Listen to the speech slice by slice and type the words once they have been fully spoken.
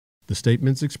The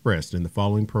statements expressed in the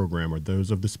following program are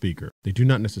those of the speaker. They do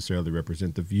not necessarily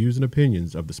represent the views and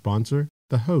opinions of the sponsor,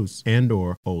 the host,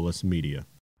 and/or OLAS Media.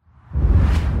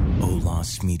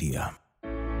 OLAS Media.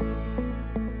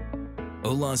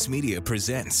 OLAS Media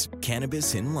presents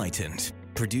Cannabis Enlightened,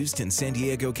 produced in San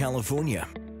Diego, California.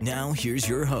 Now here's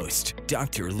your host,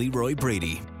 Dr. Leroy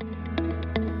Brady.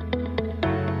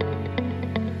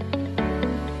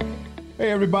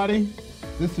 Hey everybody,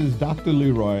 this is Dr.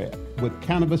 Leroy with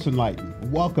Cannabis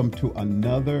Enlightened. Welcome to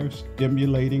another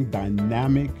stimulating,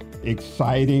 dynamic,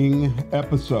 exciting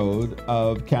episode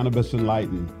of Cannabis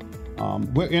Enlightened.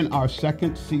 We're in our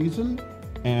second season,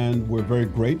 and we're very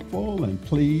grateful and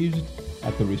pleased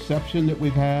at the reception that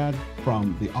we've had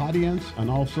from the audience and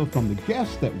also from the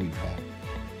guests that we've had.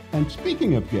 And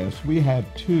speaking of guests, we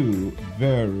have two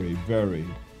very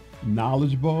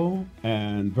knowledgeable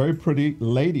and very pretty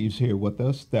ladies here with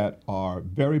us that are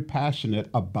very passionate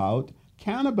about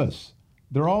cannabis.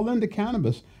 They're all into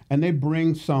cannabis, and they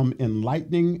bring some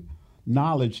enlightening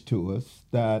knowledge to us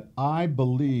that I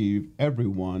believe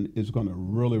everyone is going to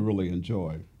really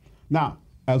enjoy. Now,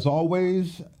 as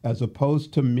always, as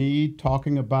opposed to me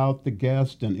talking about the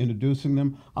guest and introducing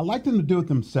them, I'd like them to do it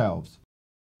themselves.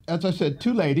 As I said,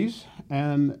 two ladies,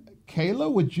 and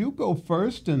Kayla, would you go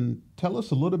first and tell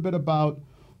us a little bit about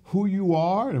who you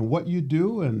are and what you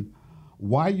do and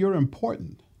why you're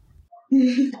important?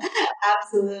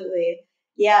 Absolutely.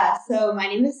 Yeah, so my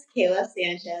name is Kayla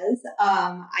Sanchez.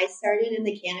 I started in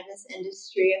the cannabis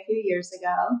industry a few years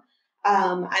ago.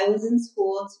 I was in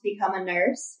school to become a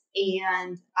nurse,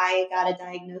 and I got a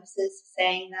diagnosis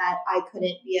saying that I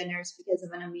couldn't be a nurse because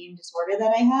of an immune disorder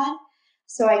that I had.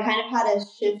 So I kind of had to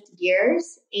shift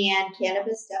gears, and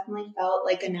cannabis definitely felt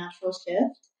like a natural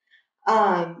shift.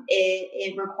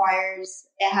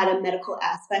 It had a medical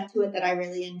aspect to it that I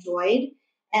really enjoyed.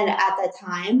 And at that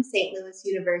time, St. Louis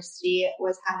University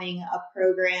was having a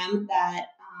program that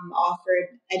offered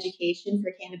education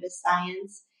for cannabis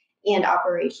science and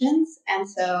operations. And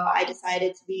so I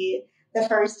decided to be the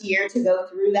first year to go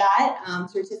through that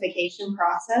certification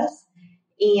process.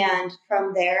 And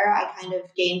from there, I kind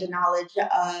of gained a knowledge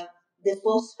of the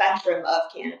full spectrum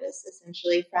of cannabis,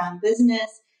 essentially from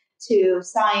business to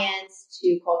science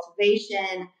to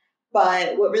cultivation.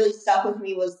 But what really stuck with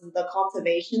me was the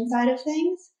cultivation side of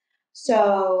things.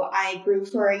 So I grew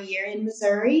for a year in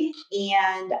Missouri.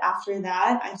 And after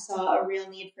that, I saw a real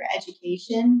need for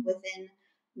education within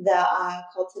the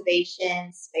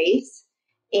cultivation space,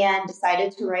 and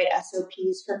decided to write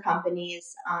SOPs for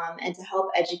companies and to help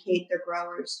educate their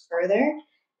growers further.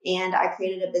 And I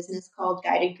created a business called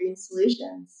Guided Green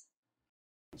Solutions.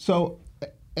 So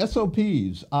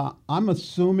SOPs, I'm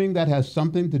assuming that has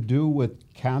something to do with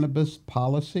cannabis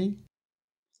policy?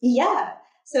 Yeah,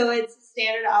 so it's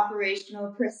standard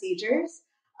operational procedures.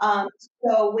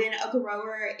 So when a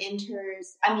grower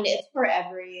enters, it's for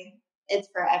every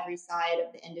side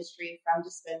of the industry, from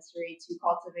dispensary to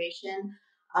cultivation.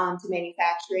 To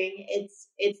manufacturing. It's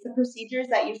the procedures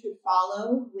that you should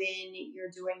follow when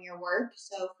you're doing your work.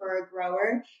 So for a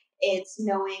grower, it's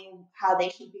knowing how they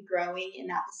should be growing in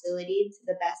that facility to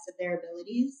the best of their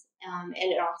abilities, and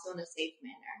it also in a safe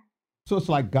manner. So it's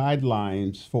like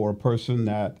guidelines for a person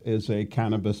that is a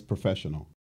cannabis professional.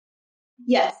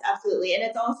 Yes, absolutely. And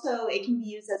it can be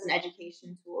used as an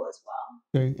education tool as well.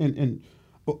 Okay. And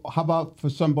how about for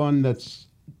someone that's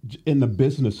in the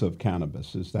business of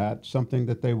cannabis? Is that something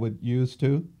that they would use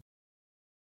too?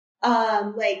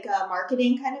 Like a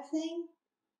marketing kind of thing?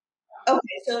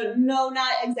 Okay, so no,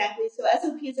 not exactly. So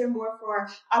SOPs are more for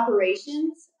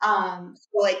operations,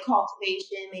 so like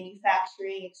cultivation,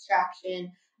 manufacturing,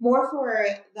 extraction, more for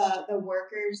the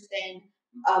workers than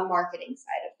marketing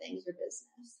side of things or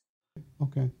business.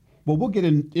 Okay. Well, we'll get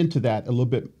into that a little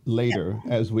bit later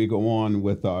as we go on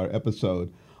with our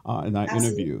episode and our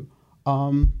interview.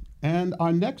 And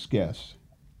our next guest,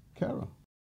 Kara.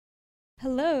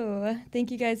 Hello. Thank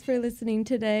you guys for listening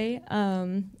today.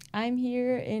 I'm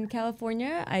here in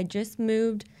California. I just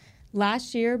moved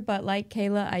last year, but like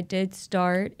Kayla, I did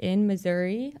start in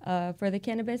Missouri for the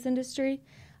cannabis industry.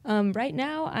 Right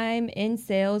now, I'm in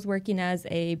sales working as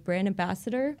a brand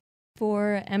ambassador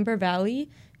for Ember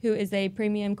Valley, who is a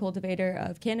premium cultivator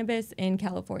of cannabis in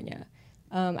California.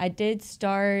 I did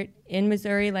start in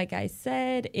Missouri, like I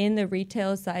said, in the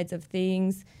retail sides of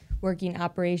things, working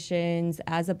operations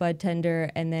as a bud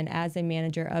tender and then as a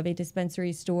manager of a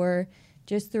dispensary store.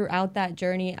 Just throughout that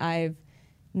journey, I've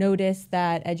noticed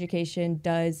that education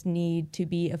does need to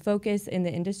be a focus in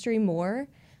the industry more.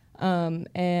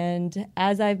 And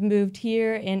as I've moved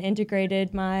here and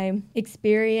integrated my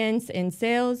experience in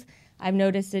sales, I've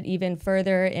noticed it even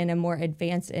further in a more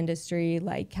advanced industry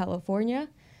like California.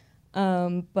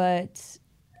 But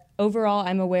overall,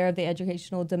 I'm aware of the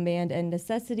educational demand and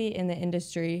necessity in the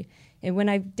industry. And when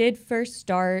I did first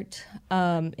start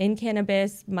in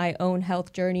cannabis, my own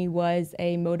health journey was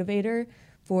a motivator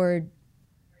for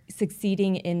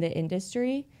succeeding in the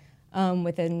industry.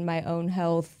 Within my own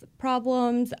health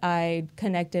problems, I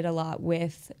connected a lot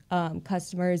with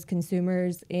customers,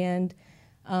 consumers, and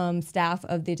staff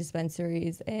of the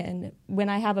dispensaries. And when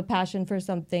I have a passion for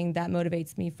something, that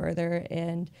motivates me further.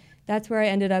 And that's where I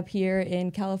ended up here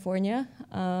in California.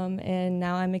 And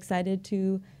now I'm excited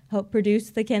to help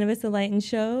produce the Cannabis Enlightened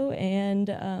show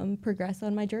and progress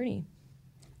on my journey.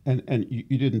 And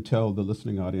you didn't tell the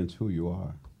listening audience who you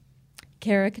are.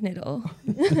 Kara Knittel.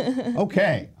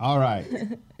 Okay, all right.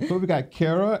 So we've got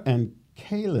Kara and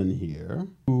Kayla here,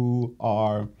 who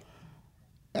are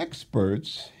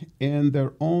experts in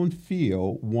their own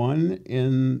field, one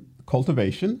in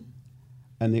cultivation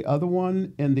and the other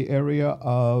one in the area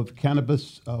of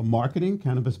cannabis marketing,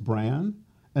 cannabis brand.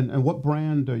 And what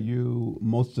brand are you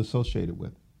most associated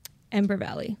with? Ember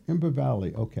Valley. Ember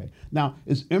Valley, okay. Now,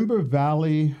 is Ember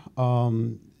Valley,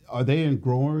 are they in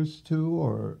growers too,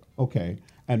 or, okay,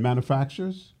 and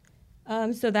manufacturers?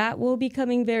 So that will be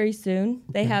coming very soon.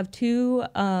 They have two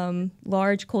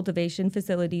large cultivation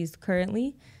facilities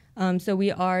currently. So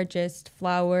we are just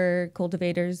flower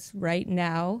cultivators right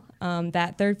now.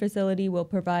 That third facility will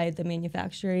provide the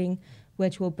manufacturing,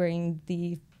 which will bring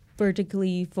the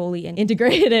vertically fully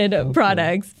integrated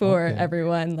products for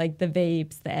everyone, like the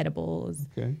vapes, the edibles,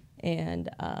 and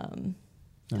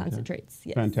concentrates.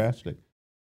 Yes. Fantastic.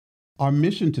 Our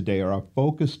mission today, or our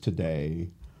focus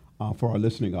today, for our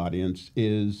listening audience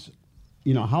is,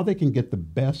 how they can get the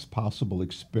best possible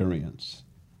experience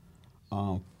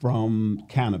from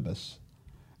cannabis.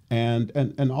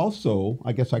 And also,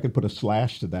 I guess I could put a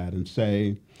slash to that and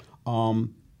say,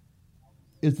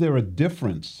 is there a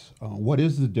difference? What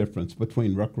is the difference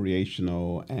between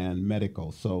recreational and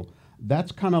medical? So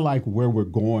that's kind of like where we're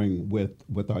going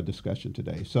with our discussion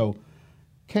today. So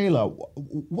Kayla,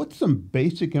 what's some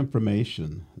basic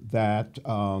information that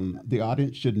the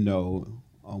audience should know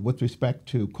with respect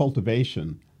to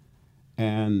cultivation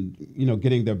and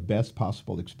getting their best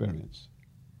possible experience?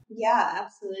 Yeah,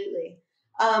 absolutely.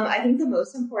 I think the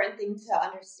most important thing to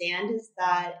understand is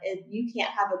that you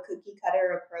can't have a cookie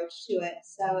cutter approach to it.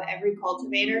 So every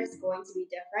cultivator is going to be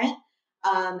different.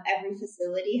 Every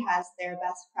facility has their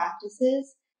best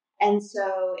practices. And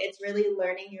so it's really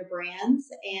learning your brands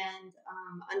and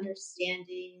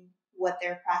understanding what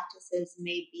their practices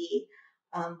may be.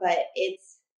 But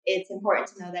it's important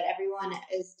to know that everyone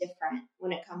is different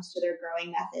when it comes to their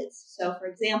growing methods. So, for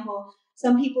example,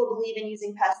 some people believe in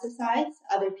using pesticides.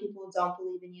 Other people don't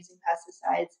believe in using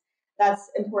pesticides.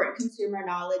 That's important consumer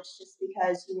knowledge just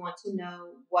because you want to know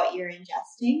what you're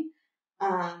ingesting.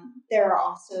 There are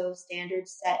also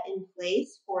standards set in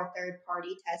place for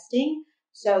third-party testing.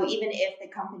 So even if the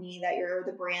company or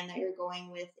the brand that you're going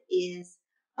with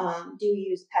do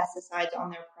use pesticides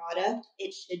on their product,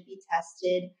 it should be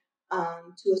tested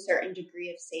to a certain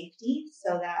degree of safety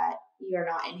so that you're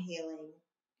not inhaling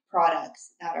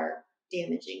products that are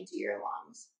damaging to your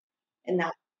lungs in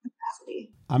that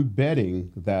capacity. I'm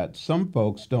betting that some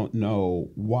folks don't know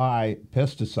why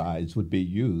pesticides would be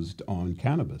used on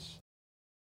cannabis.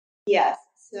 Yes.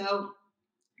 So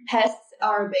pests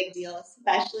are a big deal,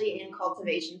 especially in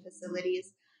cultivation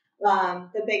facilities.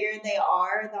 The bigger they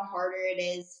are, the harder it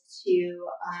is to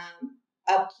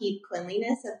upkeep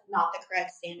cleanliness if not the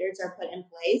correct standards are put in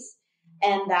place.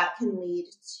 And that can lead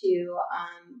to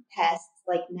pests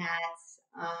like gnats,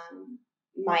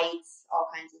 mites, all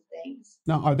kinds of things.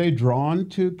 Now, are they drawn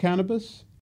to cannabis?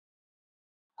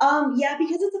 Yeah,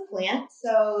 because it's a plant,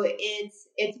 so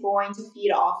it's going to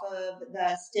feed off of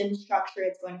the stem structure.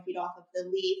 It's going to feed off of the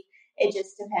leaf. It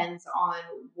just depends on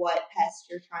what pest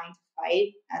you're trying to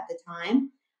fight at the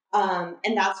time.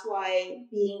 And that's why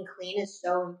being clean is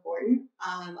so important.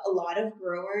 A lot of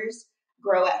growers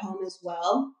grow at home as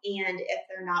well. And if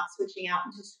they're not switching out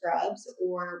into scrubs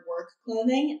or work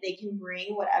clothing, they can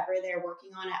bring whatever they're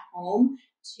working on at home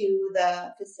to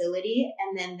the facility.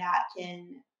 And then that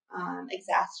can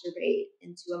exacerbate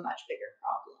into a much bigger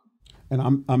problem.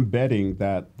 And I'm betting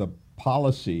that the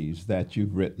policies that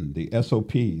you've written, the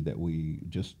SOP that we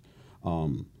just,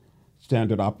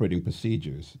 standard operating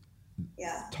procedures,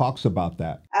 talks about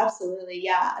that. Absolutely.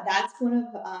 Yeah. That's one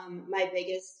of my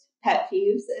biggest pet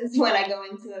peeves is when I go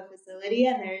into a facility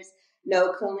and there's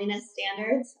no cleanliness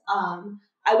standards.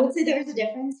 I would say there's a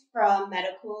difference from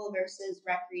medical versus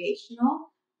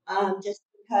recreational, just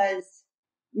because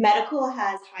Medical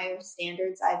has higher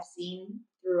standards I've seen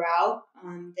throughout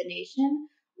the nation.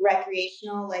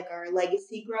 Recreational, like our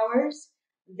legacy growers,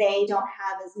 they don't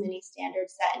have as many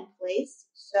standards set in place,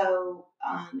 so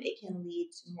it can lead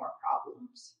to more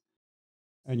problems.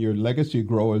 And your legacy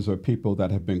growers are people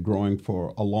that have been growing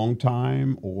for a long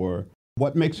time, or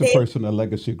what makes a person a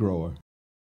legacy grower?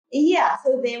 Yeah,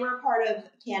 so they were part of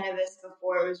cannabis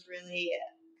before it was really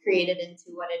created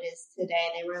into what it is today.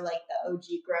 They were like the OG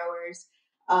growers.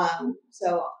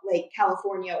 So like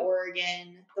California,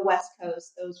 Oregon, the West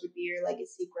Coast, those would be your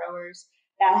legacy growers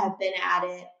that have been at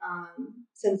it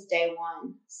since day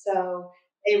one. So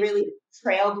they really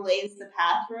trailblazed the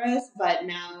path for us, but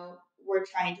now we're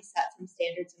trying to set some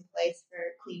standards in place for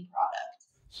clean products.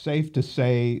 Safe to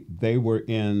say they were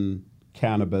in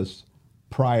cannabis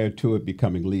prior to it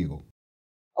becoming legal.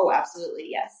 Oh, absolutely,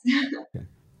 yes. Okay.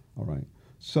 All right.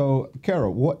 So,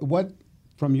 Carol, what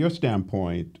from your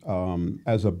standpoint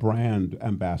as a brand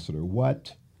ambassador,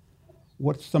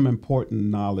 what's some important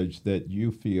knowledge that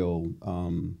you feel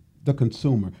the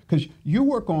consumer, because you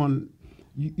work on,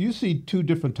 you see two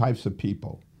different types of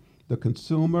people, the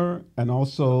consumer and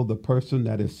also the person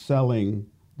that is selling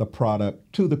the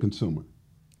product to the consumer.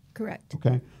 Correct.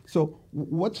 Okay. So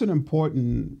what's an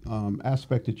important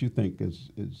aspect that you think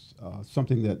is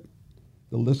something that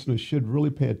the listeners should really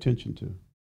pay attention to?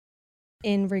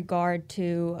 In regard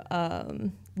to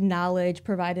knowledge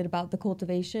provided about the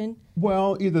cultivation?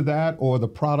 Well, either that or the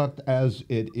product as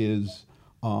it is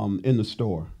in the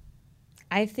store.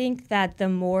 I think that the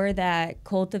more that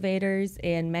cultivators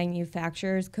and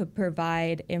manufacturers could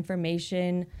provide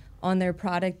information on their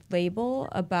product label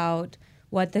about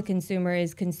what the consumer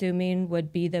is consuming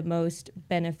would be the most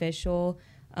beneficial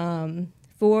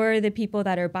for the people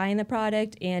that are buying the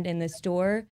product and in the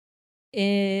store.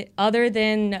 Other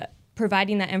than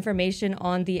providing that information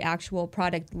on the actual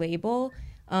product label,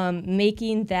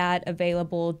 making that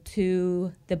available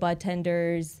to the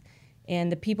budtenders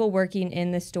and the people working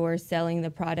in the store selling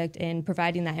the product and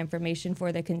providing that information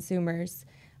for the consumers.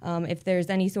 If there's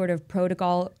any sort of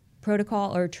protocol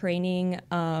or training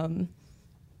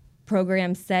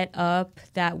program set up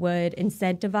that would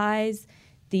incentivize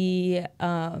the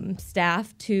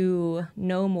staff to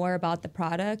know more about the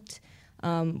product.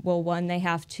 Well, one, they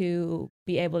have to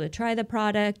be able to try the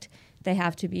product. They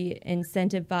have to be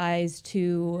incentivized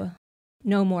to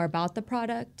know more about the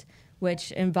product,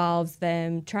 which involves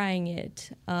them trying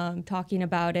it, talking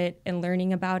about it, and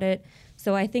learning about it.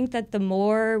 So I think that the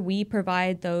more we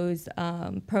provide those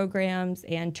programs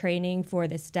and training for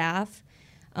the staff,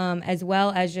 as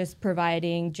well as just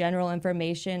providing general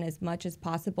information as much as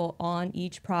possible on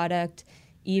each product,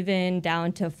 even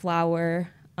down to flour,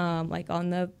 like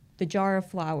on the jar of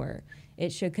flour.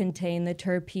 It should contain the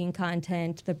terpene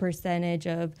content, the percentage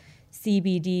of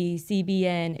CBD,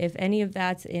 CBN. If any of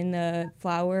that's in the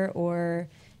flour or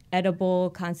edible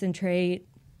concentrate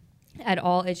at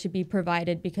all, it should be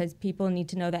provided because people need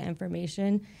to know that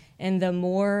information. And the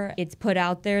more it's put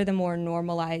out there, the more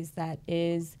normalized that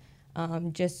is,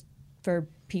 just for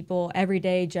people,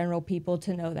 everyday general people,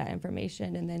 to know that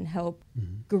information and then help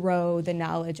grow the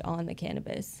knowledge on the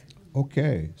cannabis.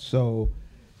 Okay, so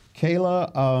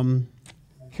Kayla,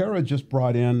 Kara just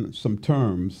brought in some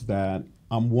terms that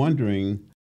I'm wondering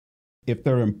if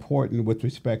they're important with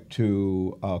respect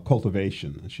to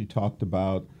cultivation. She talked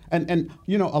about, and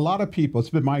you know, a lot of people, it's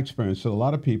been my experience, so a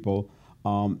lot of people,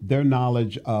 their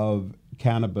knowledge of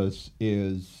cannabis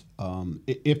is,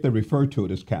 if they refer to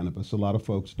it as cannabis, a lot of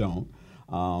folks don't.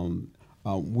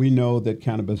 We know that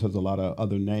cannabis has a lot of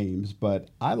other names, but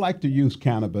I like to use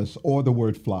cannabis or the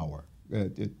word flower.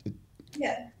 It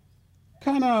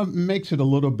kind of makes it a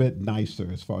little bit nicer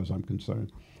as far as I'm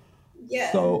concerned.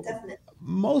 Yeah, so definitely.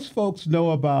 Most folks know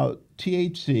about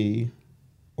THC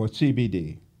or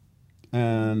CBD,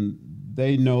 and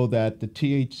they know that the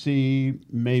THC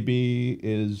maybe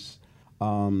is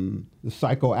the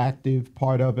psychoactive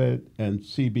part of it, and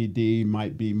CBD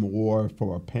might be more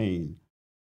for pain.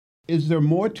 Is there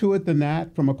more to it than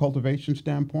that from a cultivation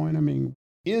standpoint? I mean,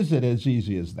 is it as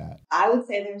easy as that? I would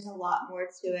say there's a lot more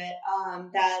to it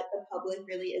that the public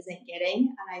really isn't getting.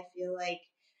 And I feel like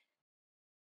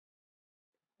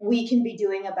we can be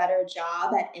doing a better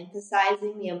job at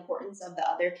emphasizing the importance of the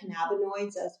other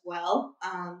cannabinoids as well.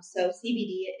 So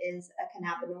CBD is a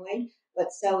cannabinoid,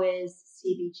 but so is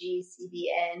CBG,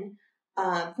 CBN.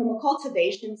 From a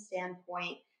cultivation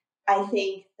standpoint, I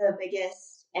think the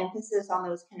biggest emphasis on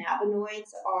those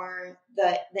cannabinoids are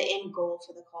the end goal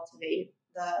for the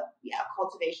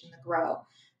cultivation, the grow.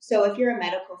 So if you're a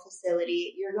medical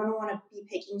facility, you're going to want to be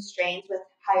picking strains with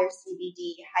higher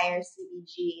CBD, higher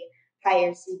CBG,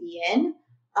 higher CBN.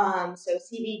 So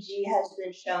CBG has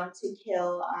been shown to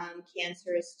kill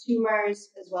cancerous tumors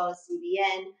as well as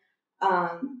CBN.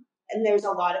 And there's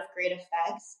a lot of great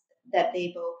effects that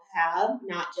they both have,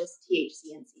 not just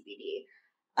THC and CBD.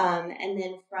 And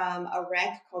then from a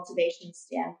rec cultivation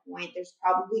standpoint, there's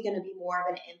probably going to be more of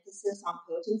an emphasis on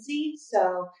potency.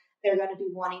 So they're going to be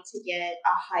wanting to get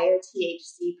a higher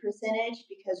THC percentage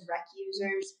because rec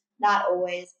users, not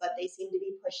always, but they seem to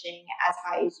be pushing as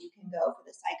high as you can go for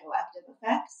the psychoactive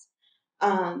effects.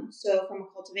 So from a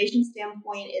cultivation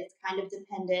standpoint, it's kind of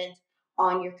dependent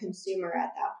on your consumer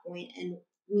at that point and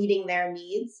meeting their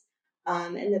needs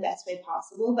in the best way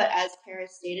possible. But as Kara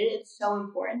stated, it's so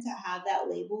important to have that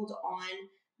labeled on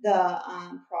the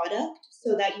product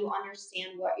so that you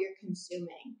understand what you're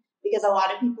consuming, because a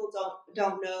lot of people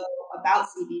don't know about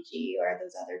CBG or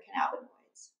those other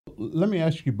cannabinoids. Let me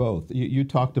ask you both. You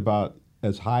talked about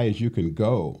as high as you can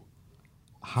go.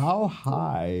 How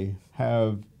high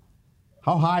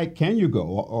can you go?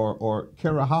 Or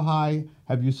Kara, how high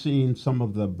have you seen some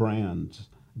of the brands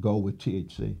go with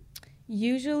THC?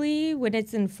 Usually when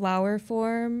it's in flower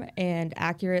form and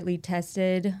accurately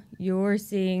tested, you're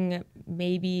seeing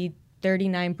maybe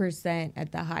 39%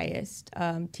 at the highest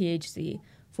THC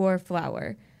for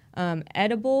flower.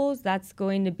 Edibles, that's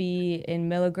going to be in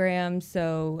milligrams.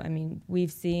 So, I mean,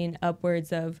 we've seen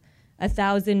upwards of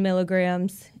 1,000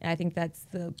 milligrams. I think that's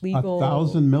the legal.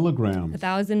 1,000 milligrams.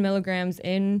 1,000 milligrams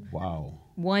in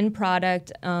one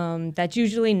product. That's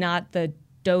usually not the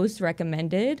dose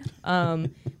recommended.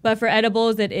 But for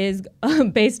edibles, it is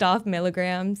based off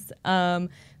milligrams.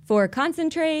 For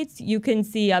concentrates, you can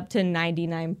see up to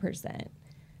 99%.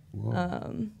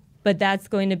 But that's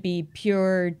going to be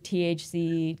pure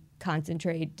THC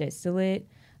concentrate distillate.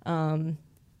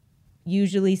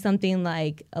 Usually something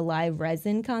like a live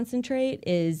resin concentrate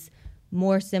is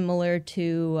more similar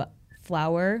to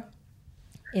flower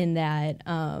in that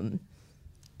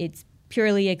it's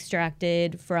purely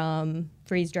extracted from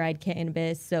freeze-dried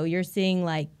cannabis. So you're seeing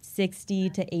like 60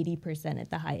 to 80% at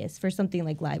the highest for something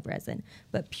like live resin.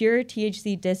 But pure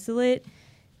THC distillate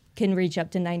can reach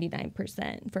up to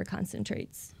 99% for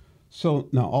concentrates. So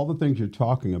now all the things you're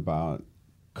talking about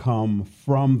come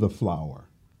from the flower.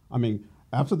 I mean,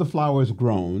 after the flower is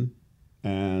grown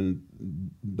and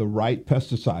the right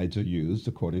pesticides are used,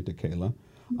 according to Kayla,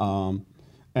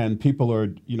 and people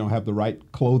are, have the right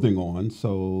clothing on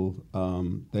so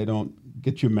they don't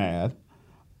get you mad.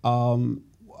 How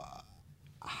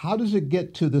does it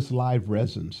get to this live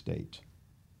resin state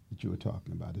that you were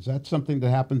talking about? Is that something that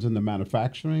happens in the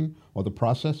manufacturing or the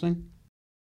processing?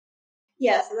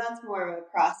 Yeah, so that's more of a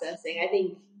processing. I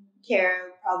think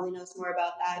Kara probably knows more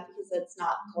about that because it's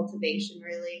not cultivation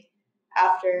really.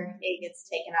 After it gets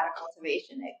taken out of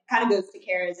cultivation, it kind of goes to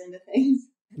Kara's end of things.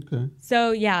 Okay.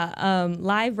 So yeah,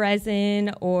 live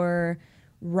resin or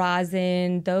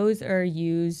rosin, those are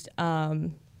used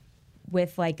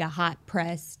with like a hot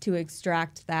press to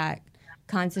extract that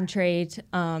concentrate.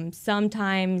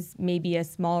 Sometimes maybe a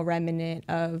small remnant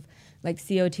of like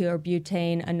CO2 or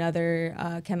butane,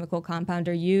 another chemical compound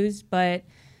are used, but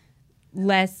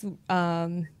less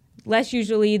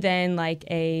usually than like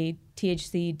a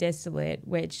THC distillate,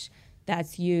 which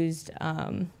that's used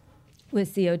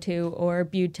with CO2 or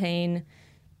butane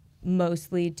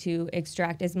mostly to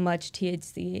extract as much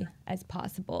THC as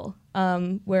possible.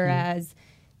 Whereas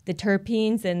the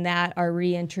terpenes and that are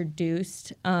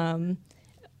reintroduced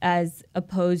as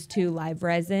opposed to live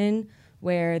resin,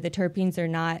 where the terpenes are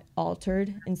not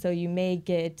altered. And so you may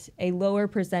get a lower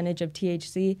percentage of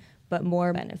THC, but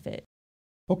more benefit.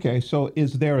 Okay, so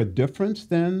is there a difference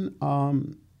then,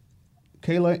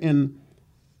 Kayla, in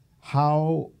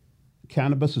how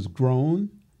cannabis is grown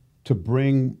to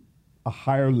bring a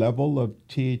higher level of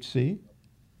THC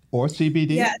or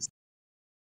CBD? Yes.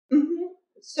 Mm-hmm.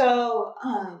 So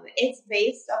it's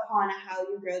based upon how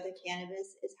you grow the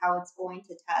cannabis is how it's going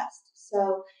to test.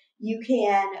 So you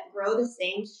can grow the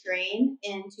same strain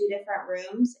in two different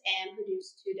rooms and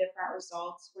produce two different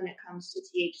results when it comes to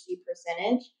THC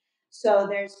percentage. So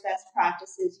there's best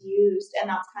practices used, and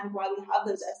that's kind of why we have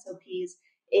those SOPs,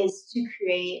 is to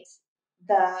create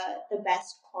the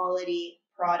best quality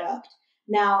product.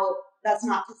 Now, that's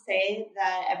not to say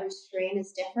that every strain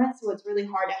is different, so it's really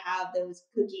hard to have those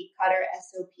cookie cutter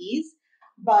SOPs,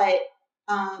 but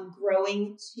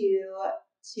growing to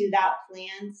that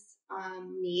plant's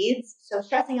needs. So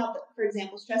stressing out the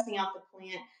plant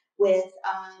with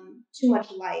too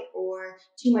much light or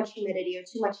too much humidity or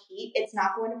too much heat, it's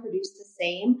not going to produce the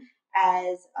same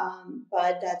as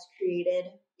bud that's created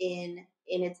in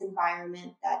its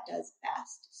environment that does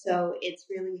best. So it's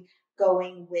really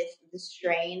going with the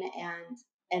strain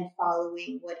and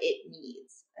following what it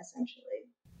needs, essentially.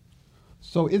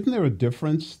 So isn't there a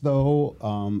difference though?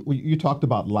 You talked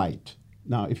about light.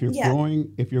 Now, Yeah.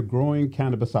 if you're growing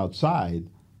cannabis outside,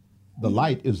 the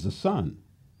light is the sun.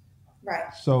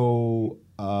 Right. So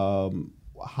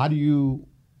how do you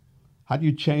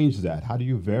change that? How do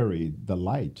you vary the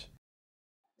light?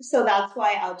 So that's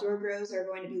why outdoor grows are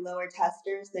going to be lower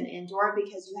testers than indoor,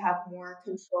 because you have more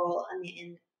control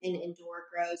in indoor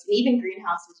grows. And even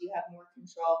greenhouses, you have more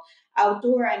control.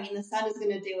 Outdoor, I mean, the sun is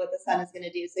going to do what the sun is going to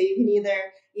do. So you can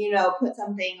either, put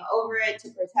something over it to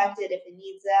protect it if it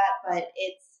needs that, but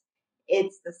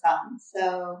it's the sun.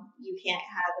 So you can't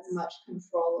have as much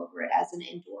control over it as an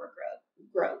indoor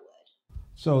grow would.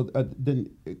 So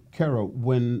then, Carol,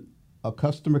 when a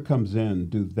customer comes in,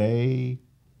 do they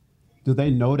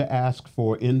know to ask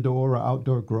for indoor or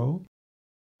outdoor grow?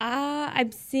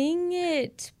 I'm seeing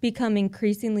it become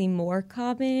increasingly more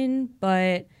common,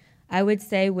 but I would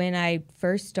say when I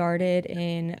first started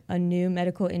in a new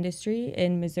medical industry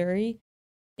in Missouri,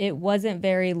 it wasn't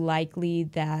very likely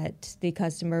that the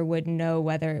customer would know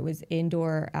whether it was indoor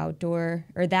or outdoor,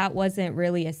 or that wasn't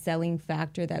really a selling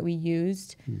factor that we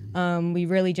used. We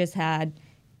really just had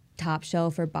top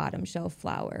shelf or bottom shelf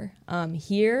flower.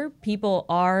 Here, people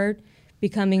are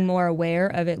becoming more aware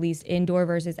of at least indoor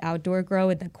versus outdoor grow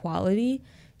and the quality.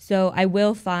 So I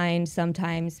will find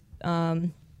sometimes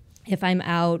if I'm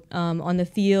out on the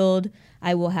field,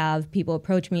 I will have people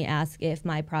approach me, ask if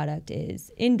my product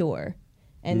is indoor.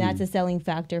 And that's a selling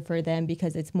factor for them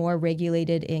because it's more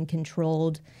regulated and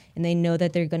controlled, and they know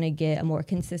that they're going to get a more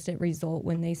consistent result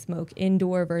when they smoke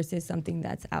indoor versus something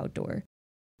that's outdoor.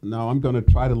 Now, I'm going to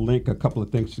try to link a couple of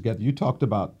things together. You talked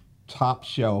about top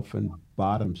shelf and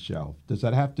bottom shelf. Does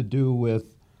that have to do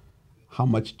with how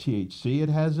much THC it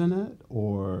has in it,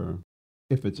 or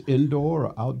if it's indoor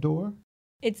or outdoor?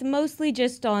 It's mostly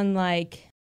just on like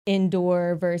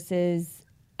indoor versus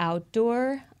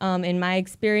outdoor. In my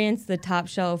experience, the top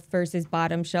shelf versus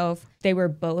bottom shelf, they were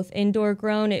both indoor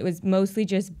grown. It was mostly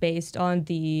just based on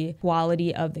the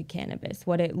quality of the cannabis,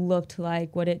 what it looked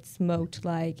like, what it smoked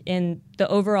like, and the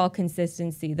overall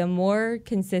consistency. The more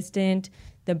consistent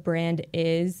the brand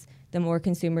is, the more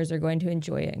consumers are going to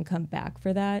enjoy it and come back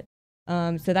for that.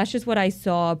 So that's just what I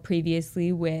saw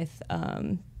previously with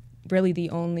really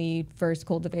the only first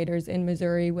cultivators in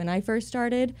Missouri when I first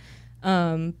started.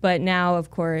 But now, of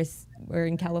course, we're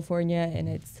in California and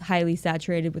it's highly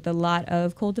saturated with a lot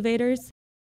of cultivators.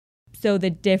 So the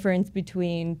difference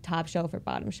between top shelf or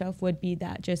bottom shelf would be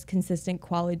that just consistent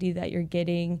quality that you're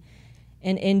getting.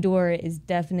 And indoor is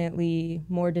definitely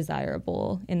more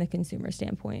desirable in the consumer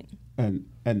standpoint.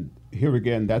 And here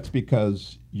again, that's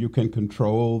because you can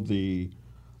control the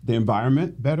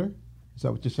environment better? Is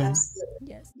that what you're saying? Absolutely.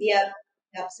 Yes. Yep.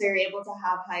 So you're able to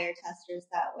have higher testers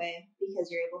that way because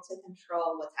you're able to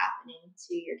control what's happening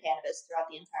to your cannabis throughout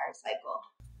the entire cycle.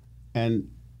 And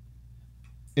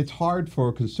it's hard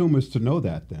for consumers to know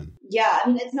that then. Yeah, I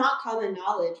mean, it's not common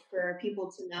knowledge for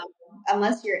people to know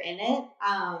unless you're in it.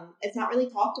 It's not really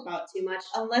talked about too much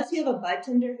unless you have a bud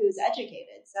tender who's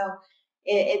educated. So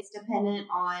it's dependent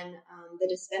on the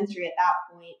dispensary at that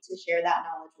point to share that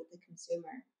knowledge with the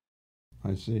consumer.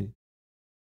 I see.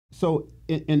 So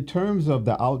in terms of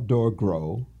the outdoor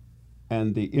grow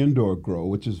and the indoor grow,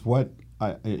 which is what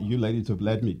you ladies have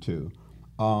led me to,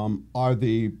 are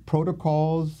the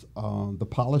protocols, the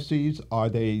policies, are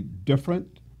they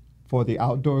different for the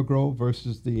outdoor grow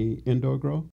versus the indoor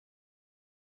grow?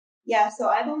 Yeah, so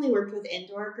I've only worked with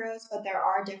indoor grows, but there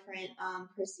are different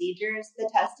procedures. The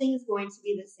testing is going to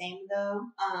be the same though.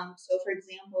 So for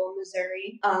example,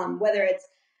 Missouri, whether it's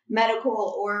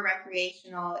medical or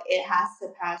recreational, it has to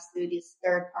pass through these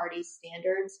third-party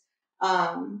standards.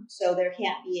 So there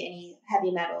can't be any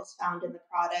heavy metals found in the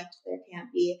product. There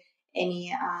can't be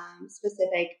any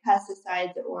specific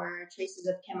pesticides or traces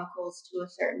of chemicals to a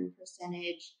certain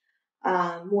percentage,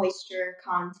 moisture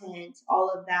content, all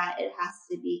of that. It has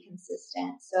to be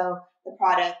consistent. So the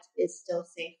product is still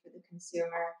safe for the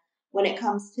consumer. When it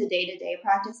comes to day-to-day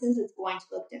practices, it's going to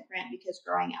look different because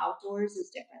growing outdoors is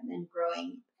different than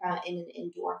growing in an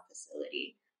indoor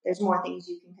facility. There's more things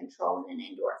you can control in an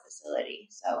indoor facility.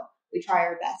 So we try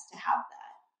our best to have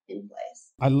that in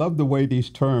place. I love the way these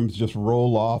terms just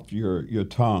roll off your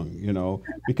tongue,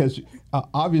 because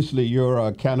obviously you're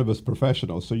a cannabis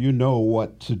professional, so you know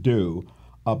what to do.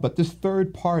 But this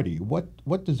third party,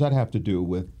 what does that have to do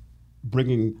with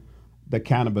bringing the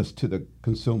cannabis to the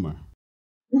consumer?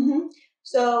 Mm-hmm.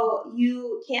 So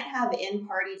you can't have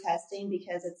in-party testing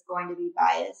because it's going to be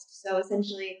biased. So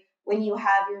essentially, when you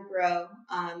have your grow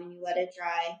and you let it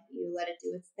dry, you let it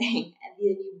do its thing, and then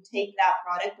you take that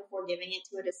product before giving it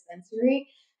to a dispensary,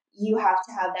 you have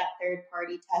to have that third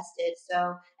party tested.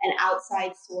 So an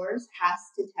outside source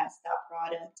has to test that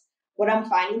product. What I'm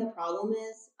finding the problem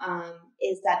is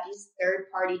that these third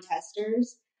party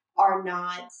testers are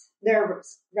not, they're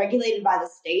regulated by the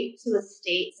state. So the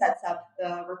state sets up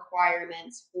the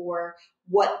requirements for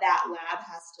what that lab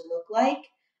has to look like.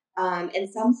 And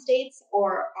some states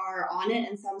are on it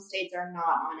and some states are not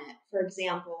on it. For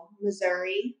example,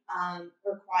 Missouri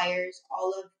requires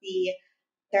all of the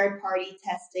third-party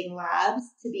testing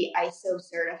labs to be ISO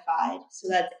certified. So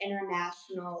that's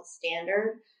International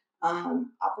Standard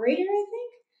Operator, I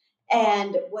think.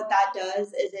 And what that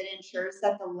does is it ensures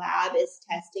that the lab is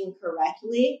testing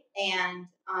correctly, and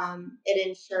it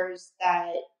ensures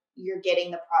that you're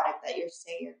getting the product that you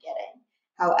say you're getting.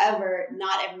 However,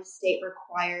 not every state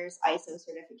requires ISO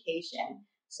certification.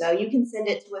 So you can send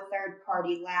it to a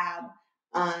third-party lab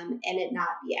and it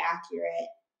not be accurate.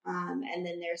 And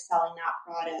then they're selling that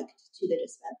product to the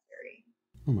dispensary.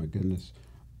 Oh my goodness.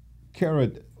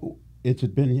 Kara, has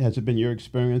it been your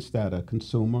experience that a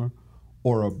consumer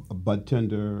or a bud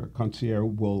tender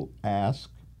concierge will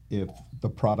ask if the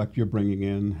product you're bringing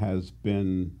in has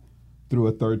been through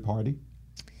a third party?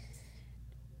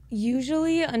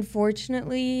 Usually,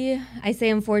 unfortunately, I say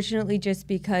unfortunately just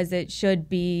because it should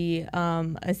be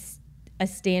a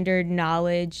standard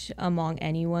knowledge among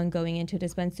anyone going into a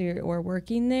dispensary or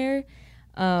working there,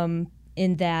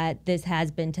 in that this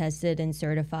has been tested and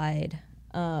certified.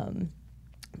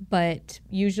 But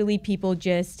usually people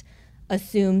just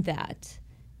assume that.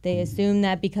 They assume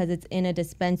that because it's in a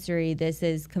dispensary, this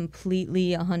is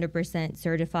completely 100%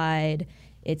 certified.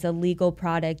 It's a legal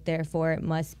product, therefore it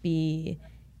must be,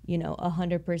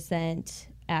 100%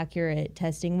 accurate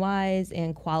testing-wise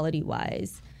and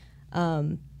quality-wise.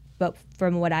 But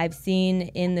from what I've seen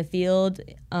in the field,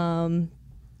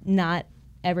 not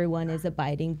everyone is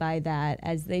abiding by that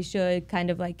as they should. Kind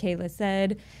of like Kayla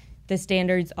said, the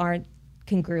standards aren't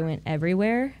congruent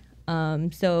everywhere.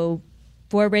 So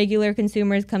for regular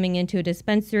consumers coming into a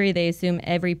dispensary, they assume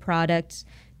every product,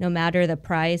 no matter the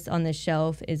price on the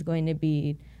shelf, is going to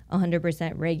be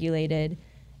 100% regulated.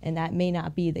 And that may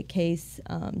not be the case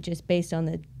just based on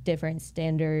the different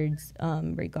standards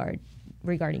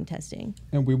regarding testing.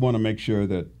 And we want to make sure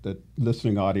that the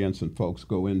listening audience and folks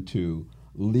go into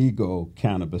legal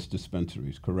cannabis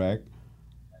dispensaries, correct?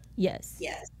 Yes.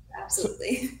 Yes,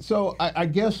 absolutely. So I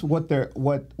guess what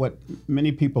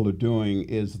many people are doing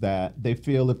is that they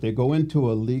feel if they go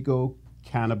into a legal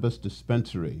cannabis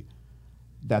dispensary,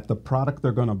 that the product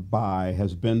they're going to buy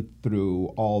has been through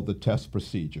all the test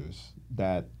procedures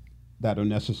that are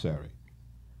necessary.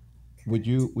 Would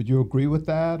you agree with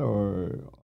that,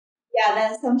 or? Yeah,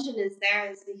 that assumption is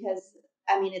there is because,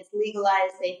 it's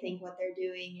legalized. They think what they're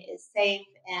doing is safe,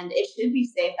 and it should be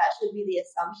safe. That should be the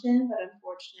assumption. But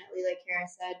unfortunately, like Kara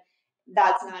said,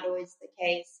 that's not always the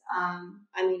case.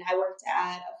 I worked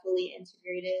at a fully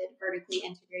integrated, vertically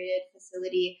integrated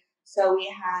facility. So we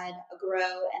had a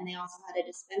grow and they also had a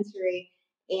dispensary,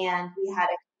 and we had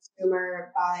a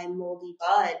consumer buy moldy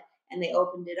bud, and they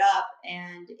opened it up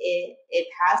and it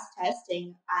passed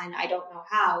testing. And I don't know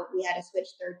how. We had to switch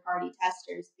third-party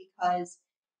testers because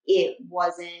it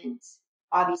wasn't,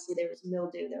 obviously there was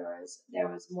mildew, there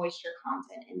was moisture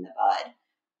content in the bud.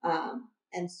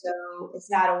 And so it's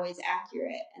not always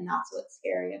accurate. And that's what's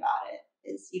scary about it,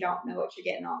 is you don't know what you're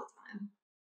getting all the time.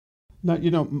 Now,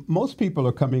 most people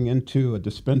are coming into a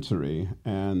dispensary,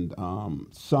 and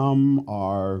some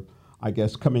are, I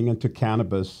guess, coming into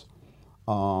cannabis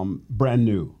brand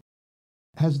new.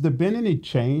 Has there been any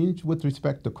change with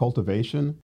respect to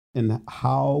cultivation in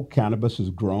how cannabis has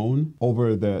grown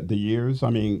over the years?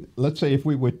 Let's say if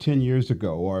we were 10 years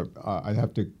ago, or I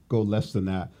have to go less than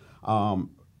that,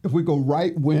 if we go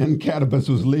right when cannabis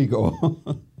was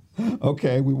legal,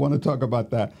 okay, we want to talk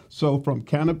about that. So from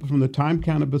the time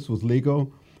cannabis was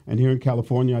legal, and here in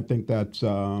California, I think that's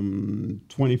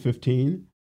 2015,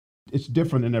 it's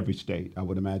different in every state, I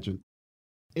would imagine.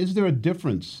 Is there a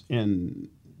difference in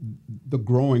the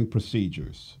growing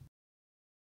procedures?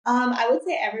 I would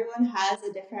say everyone has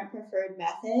a different preferred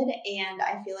method, and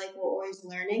I feel like we're always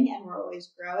learning and we're always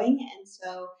growing. And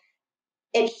so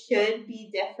it should be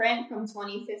different from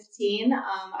 2015.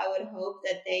 I would hope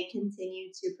that they continue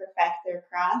to perfect their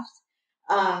craft.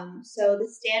 So the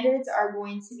standards are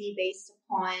going to be based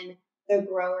upon the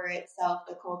grower itself,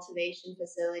 the cultivation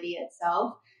facility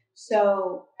itself.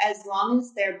 So as long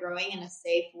as they're growing in a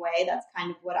safe way, that's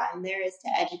kind of what I'm there, is to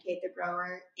educate the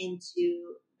grower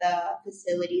into the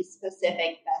facility's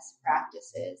specific best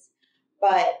practices.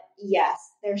 But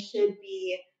yes, there should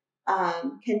be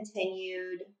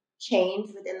continued change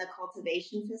within the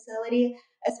cultivation facility,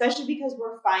 especially because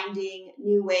we're finding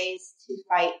new ways to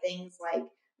fight things like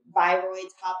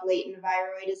viroids. Hop latent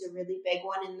viroid is a really big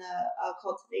one in the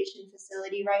cultivation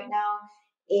facility right now.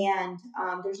 And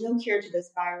there's no cure to this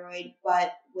viroid,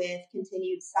 but with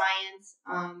continued science,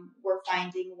 we're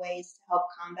finding ways to help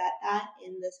combat that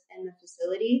in the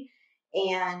facility.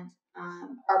 And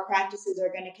our practices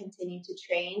are going to continue to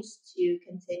change to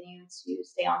continue to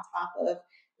stay on top of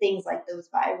things like those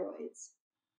viroids.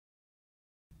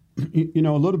 You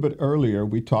know, a little bit earlier,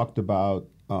 we talked about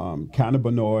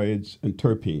cannabinoids and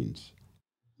terpenes.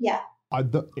 Yeah.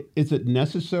 Is it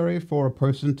necessary for a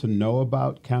person to know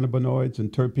about cannabinoids and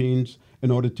terpenes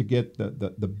in order to get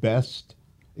the best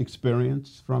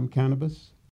experience from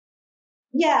cannabis?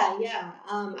 Yeah.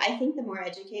 I think the more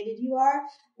educated you are,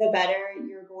 the better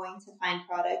you're going to find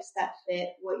products that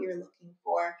fit what you're looking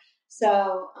for.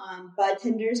 So bud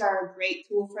tenders are a great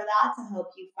tool for that to help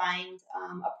you find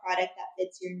a product that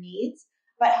fits your needs.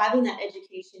 But having that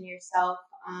education yourself,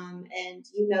 and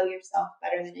you know yourself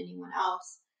better than anyone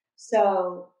else.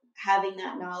 So having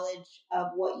that knowledge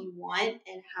of what you want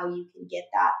and how you can get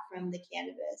that from the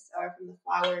cannabis or from the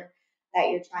flower that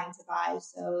you're trying to buy.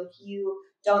 So if you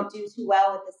don't do too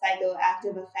well with the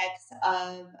psychoactive effects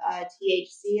of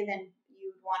THC, then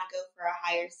you would want to go for a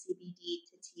higher CBD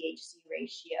to THC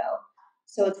ratio.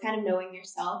 So it's kind of knowing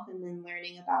yourself and then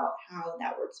learning about how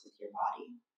that works with your body.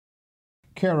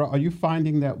 Kara, are you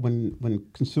finding that when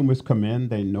consumers come in,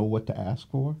 they know what to ask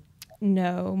for?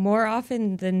 No, more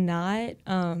often than not,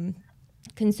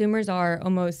 consumers are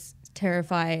almost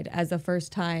terrified as a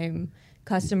first-time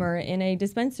customer in a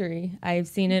dispensary. I've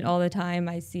seen it all the time.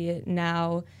 I see it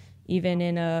now, even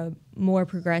in a more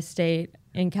progressed state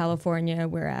in California,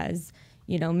 whereas,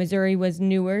 Missouri was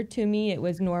newer to me. It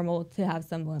was normal to have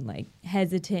someone like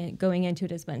hesitant going into a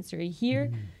dispensary.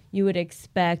 Here, you would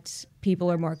expect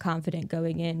people are more confident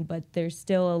going in, but there's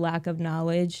still a lack of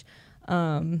knowledge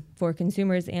for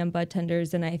consumers and bud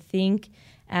tenders. And I think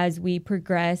as we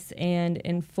progress and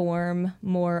inform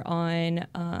more on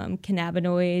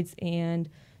cannabinoids and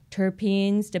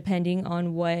terpenes, depending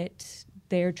on what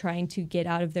they're trying to get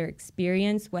out of their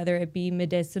experience, whether it be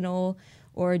medicinal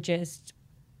or just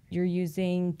you're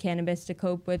using cannabis to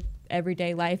cope with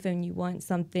everyday life and you want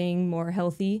something more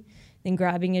healthy than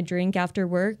grabbing a drink after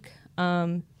work,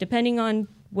 depending on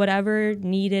whatever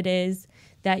need it is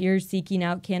that you're seeking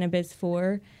out cannabis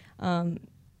for,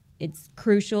 it's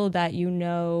crucial that you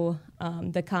know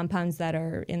the compounds that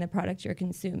are in the product you're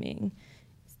consuming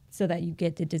so that you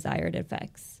get the desired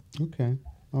effects. Okay.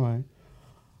 All right.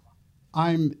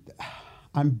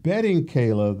 I'm betting,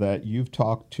 Kayla, that you've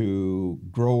talked to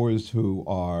growers who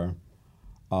are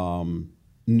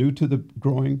new to the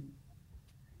growing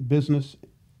business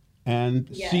and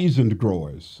seasoned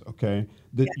growers, okay?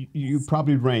 You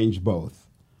probably range both.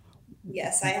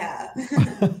 Yes, I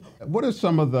have. What are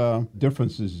some of the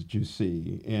differences that you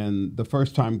see in the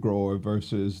first-time grower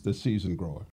versus the seasoned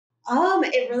grower?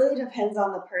 It really depends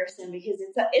on the person because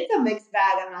it's a mixed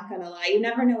bag. I'm not gonna lie. You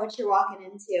never know what you're walking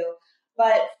into.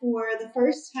 But for the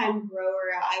first-time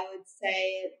grower, I would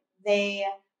say they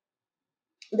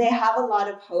have a lot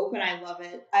of hope, and I love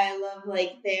it. I love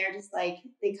they're just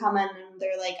they come in and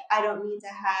they're like, I don't need to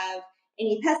have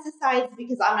any pesticides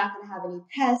because I'm not going to have any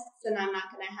pests, and I'm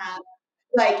not going to have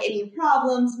any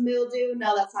problems, mildew.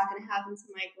 No, that's not going to happen to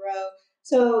my grow.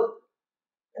 So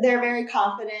they're very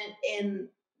confident in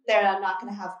they're not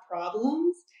going to have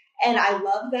problems. And I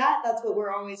love that. That's what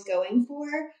we're always going for.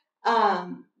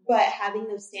 But having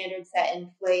those standards set in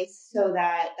place so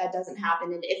that that doesn't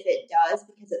happen. And if it does,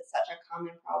 because it's such a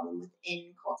common problem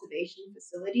within cultivation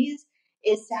facilities,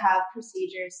 is to have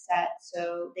procedures set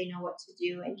so they know what to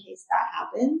do in case that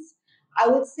happens. I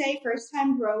would say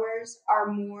first-time growers are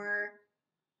more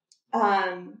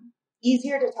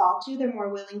easier to talk to. They're more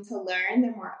willing to learn.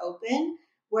 They're more open.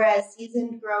 Whereas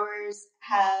seasoned growers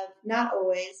have, not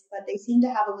always, but they seem to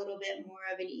have a little bit more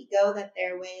of an ego that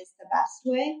their way is the best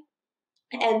way.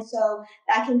 And so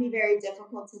that can be very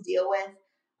difficult to deal with,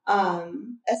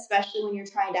 especially when you're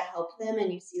trying to help them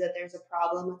and you see that there's a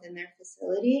problem within their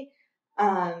facility.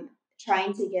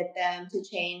 Trying to get them to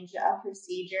change a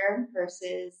procedure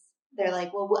versus they're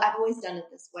like, well, I've always done it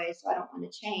this way, so I don't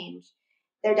want to change.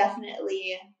 They're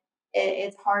definitely,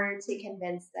 it's harder to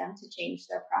convince them to change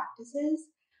their practices.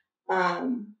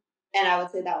 And I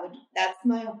would say that's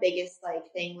my biggest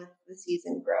thing with the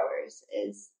seasoned growers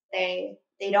is they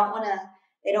don't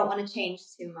want to change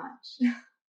too much.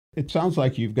 It sounds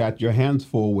like you've got your hands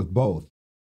full with both.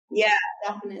 Yeah,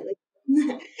 definitely.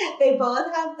 They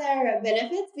both have their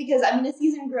benefits because, I mean, a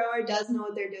seasoned grower does know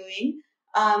what they're doing,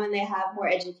 and they have more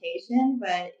education,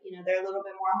 but, they're a little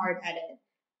bit more hard-headed.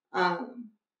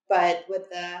 But with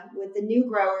the new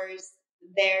growers,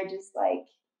 they're just like,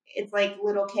 it's like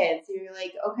little kids. You're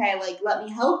like, okay, like, let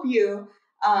me help you,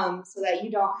 so that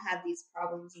you don't have these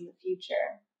problems in the future,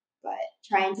 but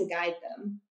trying to guide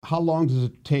them. How long does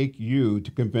it take you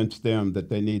to convince them that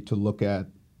they need to look at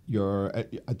your,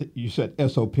 you said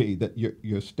SOP, that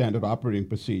your standard operating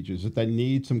procedures, that they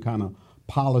need some kind of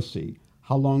policy?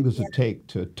 How long does it take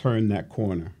to turn that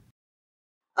corner?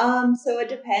 So it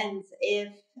depends.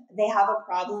 If they have a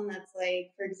problem that's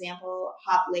like, for example,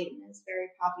 hop laden is very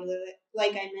popular,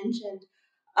 like I mentioned.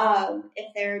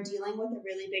 If they're dealing with a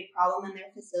really big problem in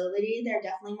their facility, they're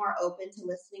definitely more open to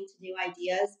listening to new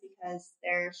ideas because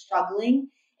they're struggling.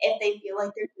 If they feel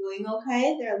like they're doing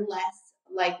okay, they're less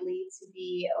likely to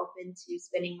be open to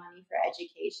spending money for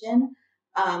education,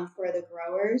 for the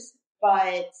growers.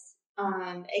 But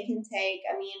it can take,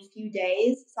 a few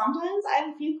days. Sometimes I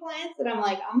have a few clients that I'm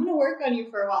like, I'm going to work on you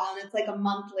for a while. And it's like a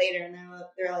month later and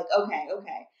they're like, okay,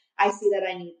 I see that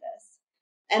I need this.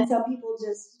 And some people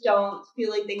just don't feel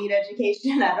like they need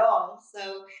education at all.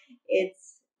 So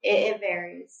it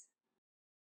varies.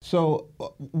 So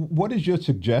what is your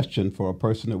suggestion for a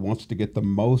person that wants to get the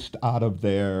most out of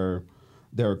their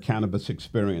cannabis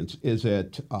experience? Is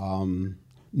it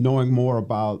knowing more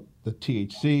about the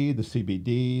THC, the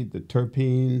CBD, the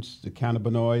terpenes, the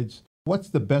cannabinoids? What's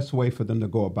the best way for them to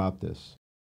go about this?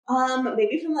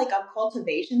 Maybe from like a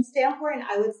cultivation standpoint,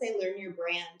 I would say learn your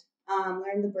brand.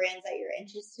 Learn the brands that you're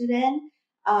interested in.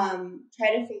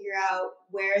 Try to figure out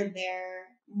where their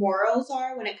morals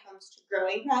are when it comes to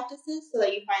growing practices so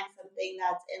that you find something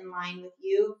that's in line with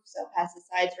you. So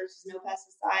pesticides versus no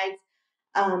pesticides.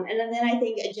 And then I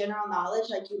think a general knowledge,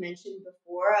 like you mentioned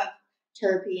before, of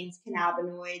terpenes,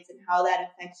 cannabinoids, and how that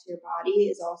affects your body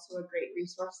is also a great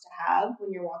resource to have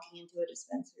when you're walking into a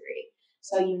dispensary,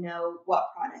 so you know what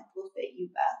product will fit you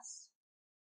best.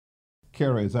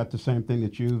 Kara, is that the same thing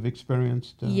that you've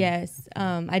experienced? Yes,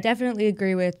 I definitely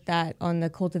agree with that on the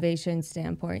cultivation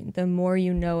standpoint. The more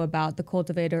you know about the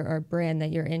cultivator or brand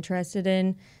that you're interested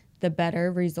in, the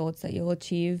better results that you'll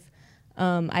achieve.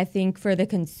 I think for the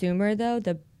consumer, though,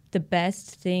 the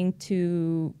best thing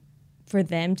for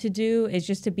them to do is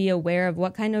just to be aware of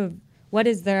what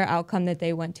is their outcome that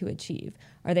they want to achieve.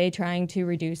 Are they trying to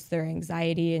reduce their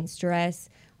anxiety and stress?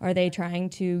 Are they trying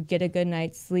to get a good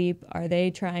night's sleep? Are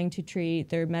they trying to treat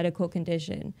their medical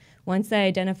condition? Once they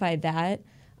identify that,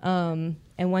 and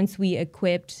once we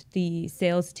equipped the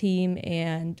sales team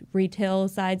and retail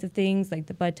sides of things, like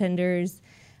the bud tenders,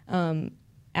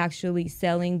 actually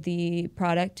selling the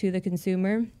product to the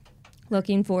consumer,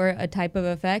 looking for a type of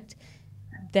effect,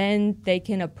 then they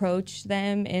can approach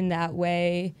them in that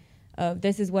way of,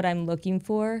 this is what I'm looking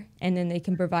for, and then they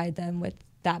can provide them with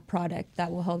that product that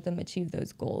will help them achieve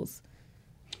those goals.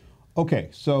 Okay,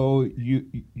 so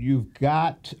you've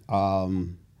got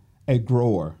a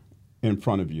grower in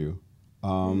front of you,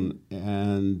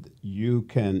 and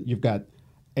you've got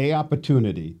a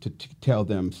opportunity to tell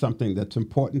them something that's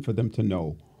important for them to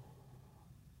know.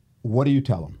 What do you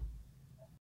tell them?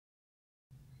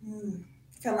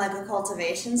 From like a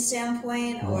cultivation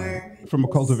standpoint, or from a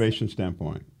cultivation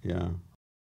standpoint, yeah.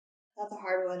 That's a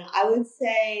hard one. I would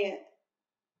say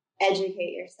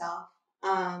educate yourself.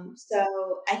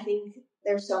 So I think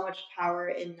there's so much power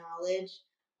in knowledge.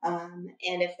 And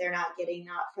if they're not getting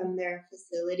that from their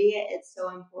facility, it's so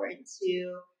important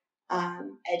to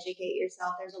educate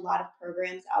yourself. There's a lot of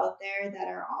programs out there that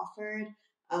are offered.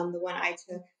 The one I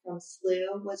took from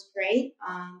SLU was great,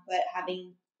 but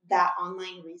having that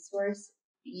online resource,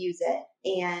 use it,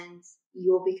 and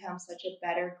you will become such a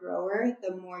better grower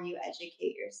the more you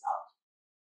educate yourself.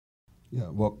 Yeah,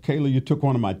 well, Kayla, you took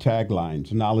one of my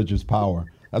taglines, knowledge is power.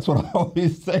 That's what I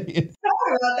always say.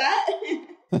 Sorry about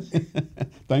that.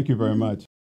 Thank you very much.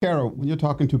 Kara, when you're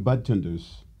talking to bud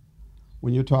tenders,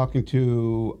 when you're talking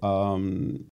to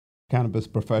cannabis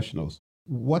professionals,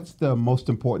 what's the most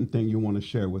important thing you want to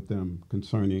share with them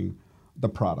concerning the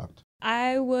product?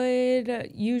 I would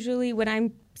usually, when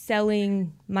I'm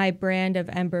selling my brand of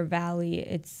Ember Valley,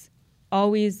 it's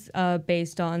always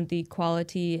based on the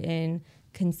quality and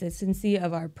consistency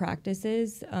of our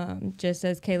practices. Just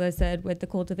as Kayla said, with the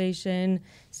cultivation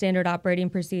standard operating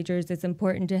procedures, it's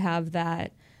important to have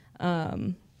that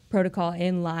protocol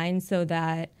in line so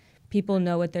that people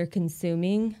know what they're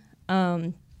consuming.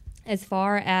 As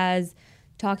far as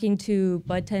talking to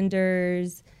bud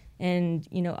tenders and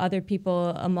other people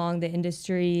among the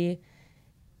industry,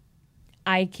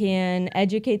 I can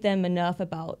educate them enough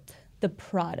about the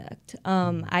product.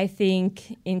 I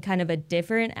think in kind of a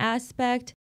different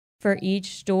aspect for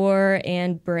each store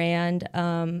and brand,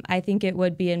 I think it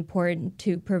would be important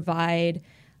to provide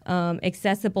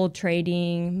accessible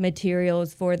training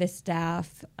materials for the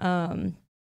staff.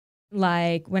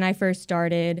 Like when I first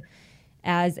started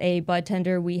as a bud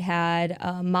tender, we had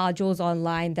modules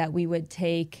online that we would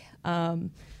take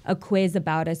a quiz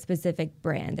about a specific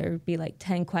brand. There would be like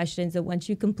 10 questions, and once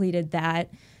you completed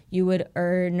that, you would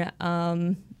earn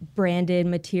branded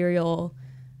material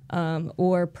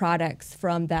or products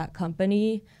from that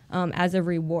company as a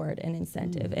reward and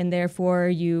incentive. And therefore,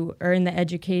 you earn the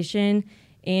education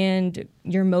and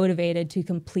you're motivated to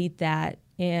complete that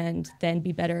and then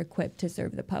be better equipped to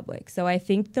serve the public. So I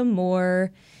think the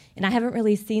more, and I haven't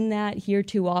really seen that here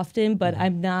too often, but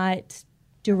I'm not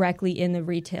directly in the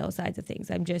retail sides of things.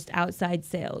 I'm just outside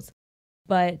sales.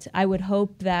 But I would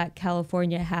hope that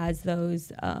California has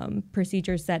those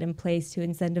procedures set in place to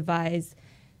incentivize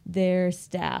their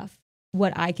staff.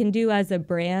 What I can do as a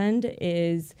brand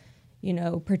is,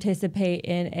 participate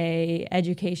in a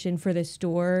education for the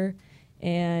store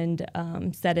and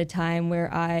set a time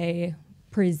where I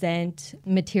present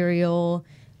material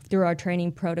through our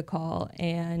training protocol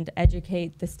and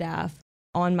educate the staff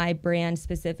on my brand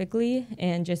specifically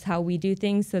and just how we do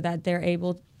things so that they're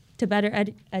able to better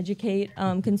educate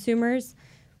consumers.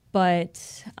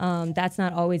 But that's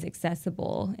not always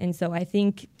accessible. And so I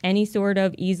think any sort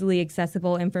of easily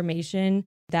accessible information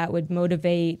that would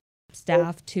motivate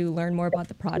staff to learn more about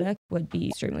the product would be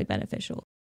extremely beneficial.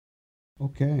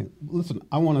 Okay. Listen,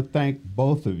 I want to thank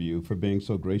both of you for being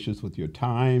so gracious with your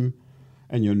time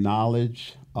and your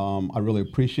knowledge. I really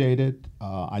appreciate it.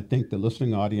 I think the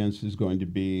listening audience is going to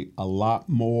be a lot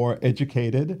more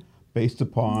educated based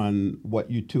upon what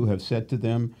you two have said to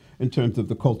them in terms of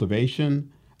the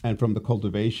cultivation and from the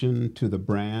cultivation to the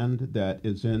brand that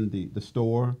is in the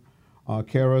store,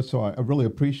 Kara. So I really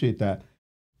appreciate that.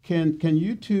 Can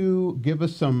you two give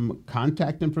us some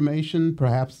contact information?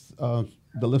 Perhaps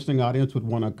the listening audience would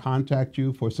want to contact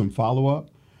you for some follow-up.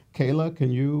 Kayla,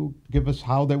 can you give us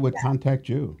how they would contact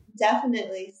you?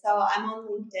 Definitely. So I'm on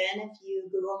LinkedIn. If you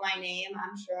Google my name,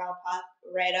 I'm sure I'll pop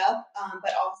right up.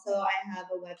 But also I have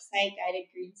a website,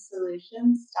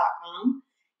 guidedgreensolutions.com,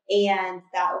 and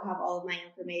that will have all of my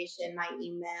information, my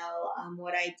email,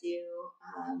 what I do,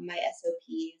 my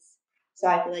SOPs. So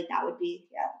I feel like that would be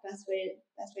the best way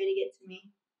to get to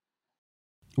me.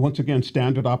 Once again,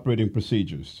 standard operating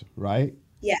procedures, right?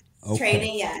 Yes. Okay.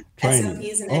 Training, yes. Training.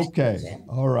 SOPs and okay. education.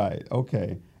 All right.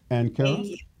 Okay. And Kara? Thank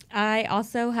you. I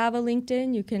also have a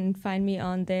LinkedIn. You can find me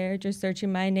on there, just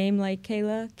searching my name like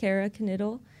Kayla, Kara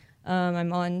Knittel.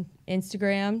 I'm on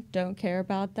Instagram. Don't care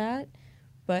about that.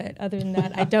 But other than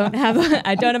that, I don't have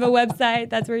a website.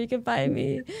 That's where you can find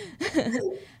me.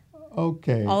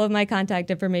 Okay. All of my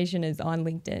contact information is on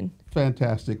LinkedIn.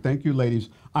 Fantastic. Thank you, ladies.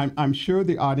 I'm sure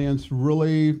the audience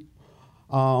really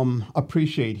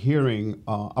appreciate hearing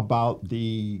about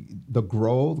the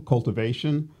grow, the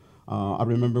cultivation. I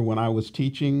remember when I was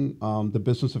teaching the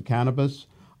business of cannabis,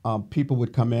 people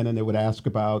would come in and they would ask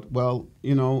about, well,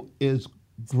 is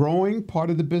growing part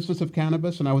of the business of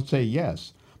cannabis? And I would say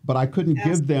yes, but I couldn't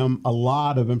give them a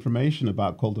lot of information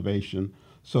about cultivation.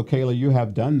 So Kayla, you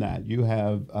have done that. You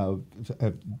have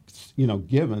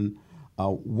given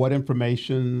what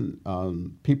information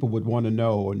people would want to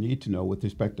know or need to know with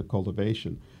respect to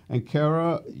cultivation. And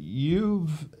Kara,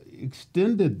 you've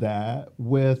extended that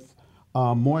with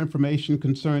more information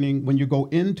concerning when you go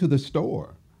into the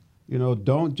store.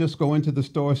 Don't just go into the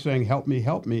store saying, help me,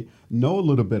 help me. Know a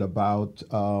little bit about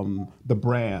the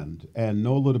brand and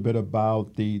know a little bit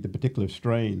about the particular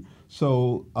strain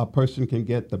so a person can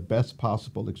get the best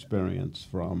possible experience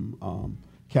from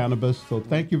cannabis. So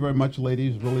thank you very much,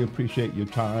 ladies. Really appreciate your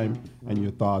time and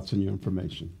your thoughts and your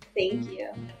information. Thank you.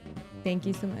 Thank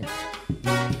you so much.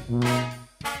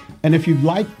 And if you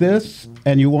like this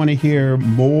and you want to hear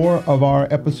more of our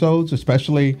episodes,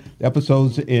 especially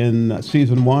episodes in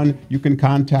season 1, you can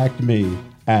contact me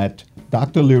at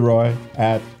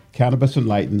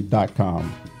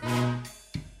drleroy@cannabisenlightened.com.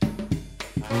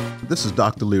 This is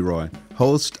Dr. Leroy,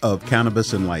 host of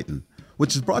Cannabis Enlightened,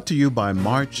 which is brought to you by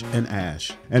March and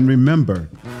Ash. And remember,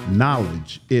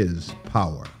 knowledge is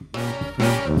power.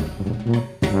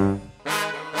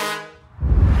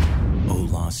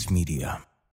 Olas Media.